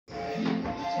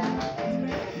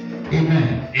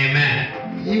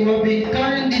you have been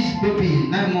carrying this baby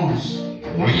 9 months.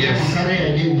 Oh, yes. Carry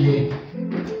again here.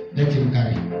 Let him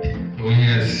carry. Oh,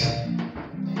 yes.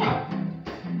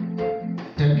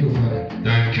 Thank you, Father.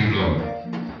 Thank you, Lord.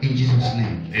 In Jesus'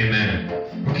 name. Amen.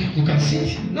 Okay, you can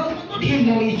sit. No, not him.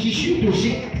 No, it is you to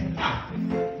sit.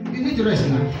 You need to rest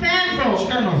now. Thank God. What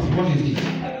kind of what is this?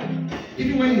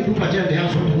 Even when you do pacha in the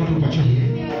house, you want to do pacha here.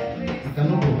 You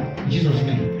cannot go. In Jesus'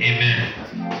 name. Amen.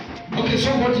 Okay,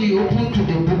 somebody open to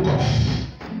the book of.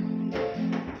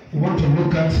 We want to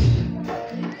look at.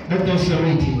 Let us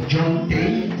read it. John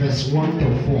 3, verse 1 to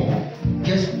 4.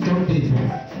 Just John 3, 4.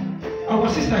 Our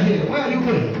sister here, where are you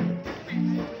going?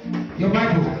 Your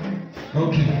Bible.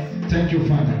 Okay. Thank you,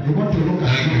 Father. We want to look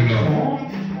at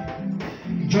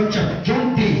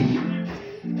John 3.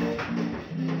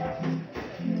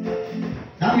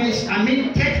 That means,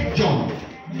 3rd John.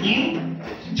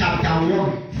 Chapter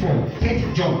 1, 4.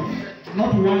 3rd John.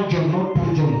 Not 1 John, not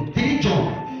 2 John. 3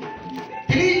 John.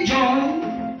 3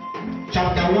 John,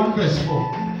 chapter 1, verse 4.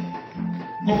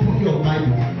 Open your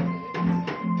Bible.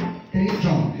 3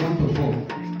 John 1 to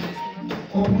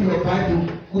 4. Open your Bible.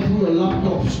 Open your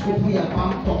laptops. Open your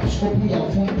bank tops. Open your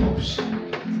phone tops.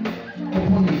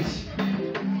 Open it.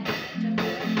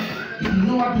 If you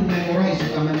know how to memorize, you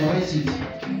can memorize it.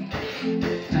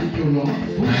 Thank you, Lord.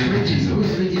 Who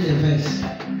is reading the verse?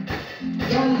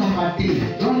 John number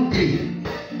 3. John 3.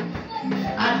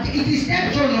 And it is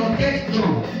 3rd John or 3rd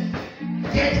John.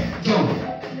 3rd John.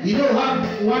 You know how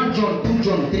 1 John, 2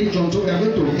 John, 3 John. So we are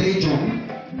going to 3 John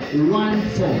 1,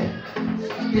 4.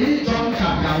 3 John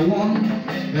chapter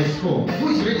 1, verse 4. Who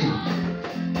is reading?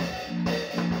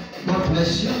 God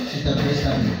bless you, Sister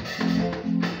Teresa.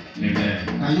 Amen.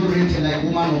 Can you read like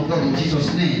woman of God in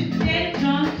Jesus' name? 3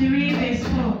 John 3, verse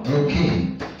 4. Okay.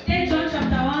 3 John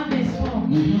chapter 1, verse 4.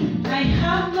 I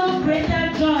have no greater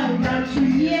joy than to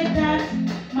hear that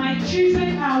my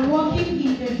children are walking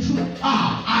in the truth. I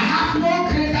have no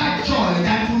greater joy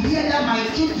than to hear that my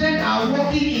children are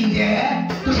walking in the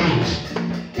truth.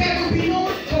 There will be no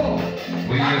joy that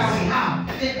we have.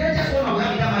 The greatest one we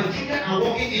have is that my children are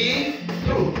walking in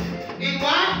truth. In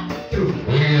what? Truth.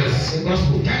 Yes. The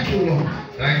gospel. Thank you, Lord.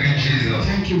 Thank you, Jesus.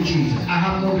 Thank you, Jesus. I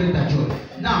have no greater joy.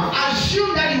 Now,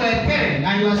 assume that you are a parent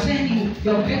and you are saying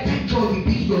your greater joy will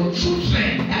be your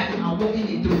children that are walking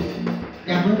in truth.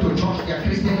 They are going to church, they are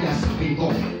Christian, they are serving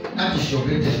God. That is your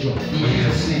greatest joy. In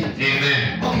Jesus' name.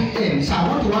 Amen. Okay, so I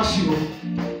want to ask you.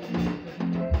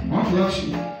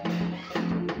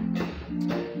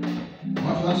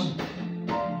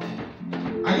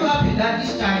 Are you happy that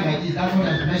this child like this, that's what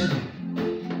has blessed you?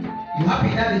 You happy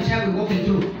that the child will walk in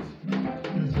truth?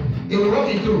 They will walk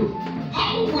in truth.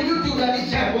 How will you do that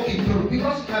this child walk in truth?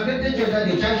 Because you have greater joy that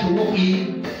the child should walk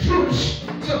in truth.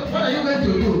 So what are you going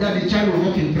to do that the child will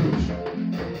walk in truth?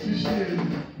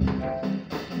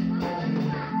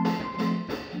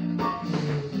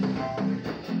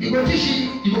 You go teach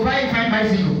him, you go buy a fine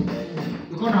bicycle.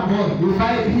 You go on board, you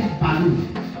buy a big balloon.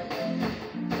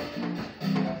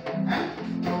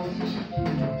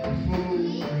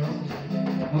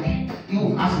 Okay,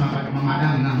 you ask my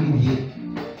madam now, who here?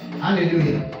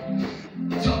 Hallelujah.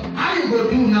 So how you go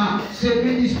do now? Say,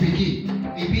 when this pikin,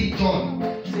 a big John,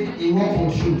 say he walk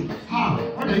for truth. How?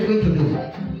 What are you going to do?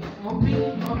 Open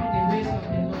up in the ways of the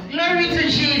Lord. Glory to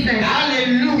Jesus.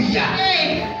 Hallelujah.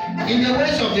 In the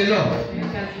ways of the Lord.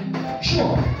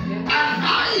 Sure. And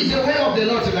how is the way of the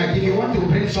Lord like? If you want to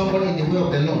bring somebody in the way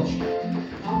of the Lord,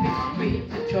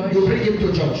 you bring him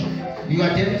to church. You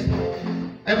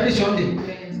attend every Sunday.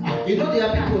 You know there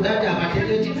are people that they have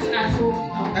attended. Even at home.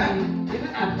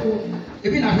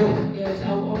 Even at home. Yes,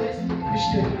 I will always preach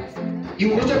to him. You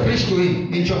will also preach to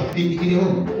him in church, in the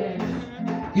home.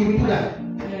 Yes. You will do that.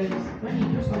 Yes. When he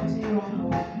does something wrong, I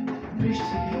will preach to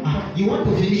him. You want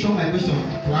to finish on my question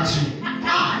to ask you.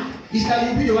 It's like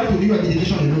you be the one to do your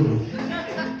dedication alone.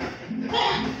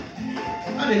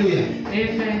 Hallelujah.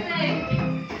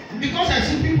 Amen. Because I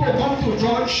see people come to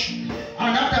church,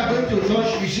 and after going to church,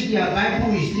 you see their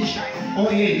Bible is this shine. Oh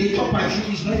yeah, they chop and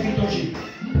shoot, it's not even touching.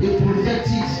 They protect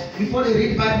it. Before they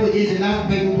read Bible, there is enough,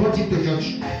 but you brought it to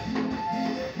church.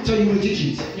 So you will teach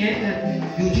it.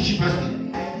 Yes, you will teach it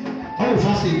fasting. How will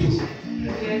fasting too?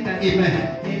 Yes,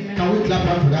 Amen. Amen. Can we clap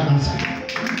out for that answer?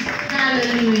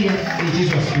 Hallelujah. In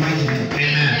Jesus' mighty name.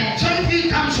 Amen. So if he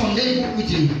comes on there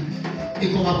with a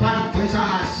cover pant for his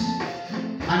house,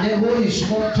 and then hold his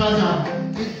small trouser,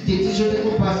 the t-shirt they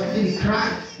go past, then he cry.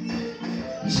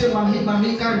 He said,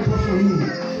 Mommy, can report for you.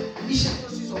 He said,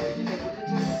 just see some people,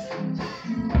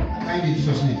 in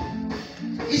Jesus' name.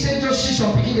 He said, just see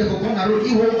some people, they go on the road,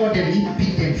 he won't want them, he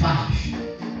beat them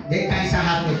 5. They cancer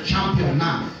has the champion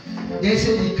now. They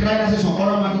say the cry that says some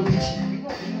other man to beat him.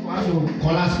 want to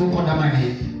collapse, go under my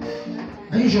head.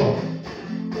 Are you sure?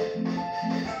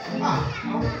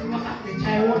 The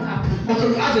child, what happened? Okay,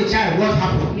 you ask a child what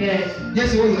happened. Yes.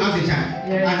 Yes, what you ask a child.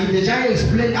 Yes. And if the child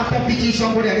explains after picking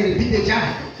somebody and they repeat the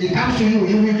child, it comes to you,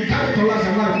 you will carry collapse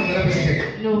and not another person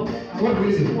say. No. What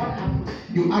reason? What happened?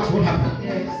 You ask what happened.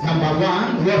 Yes. Number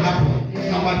one, what happened?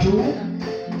 Yes. Number two,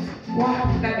 What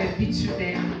happened that they beat you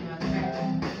there?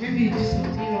 Maybe you did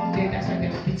something wrong there, that's why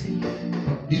they're beating you.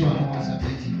 this one no answer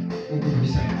plenty. Oh, good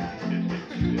listen.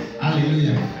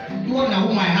 Hallelujah. You want to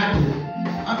know my heart to?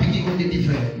 I'm picking up the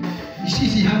different. You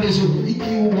see, how this one, if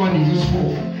you one, you just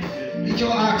four. He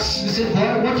just asks, he said,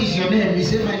 boy, what is your name? He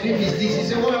said, my name is this. He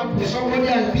said, what happened? Somebody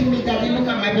has beat me that didn't look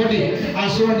at my body.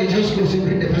 And so on, they just go to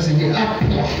bring the person here. How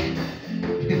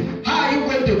are you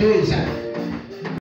going to do it, sir?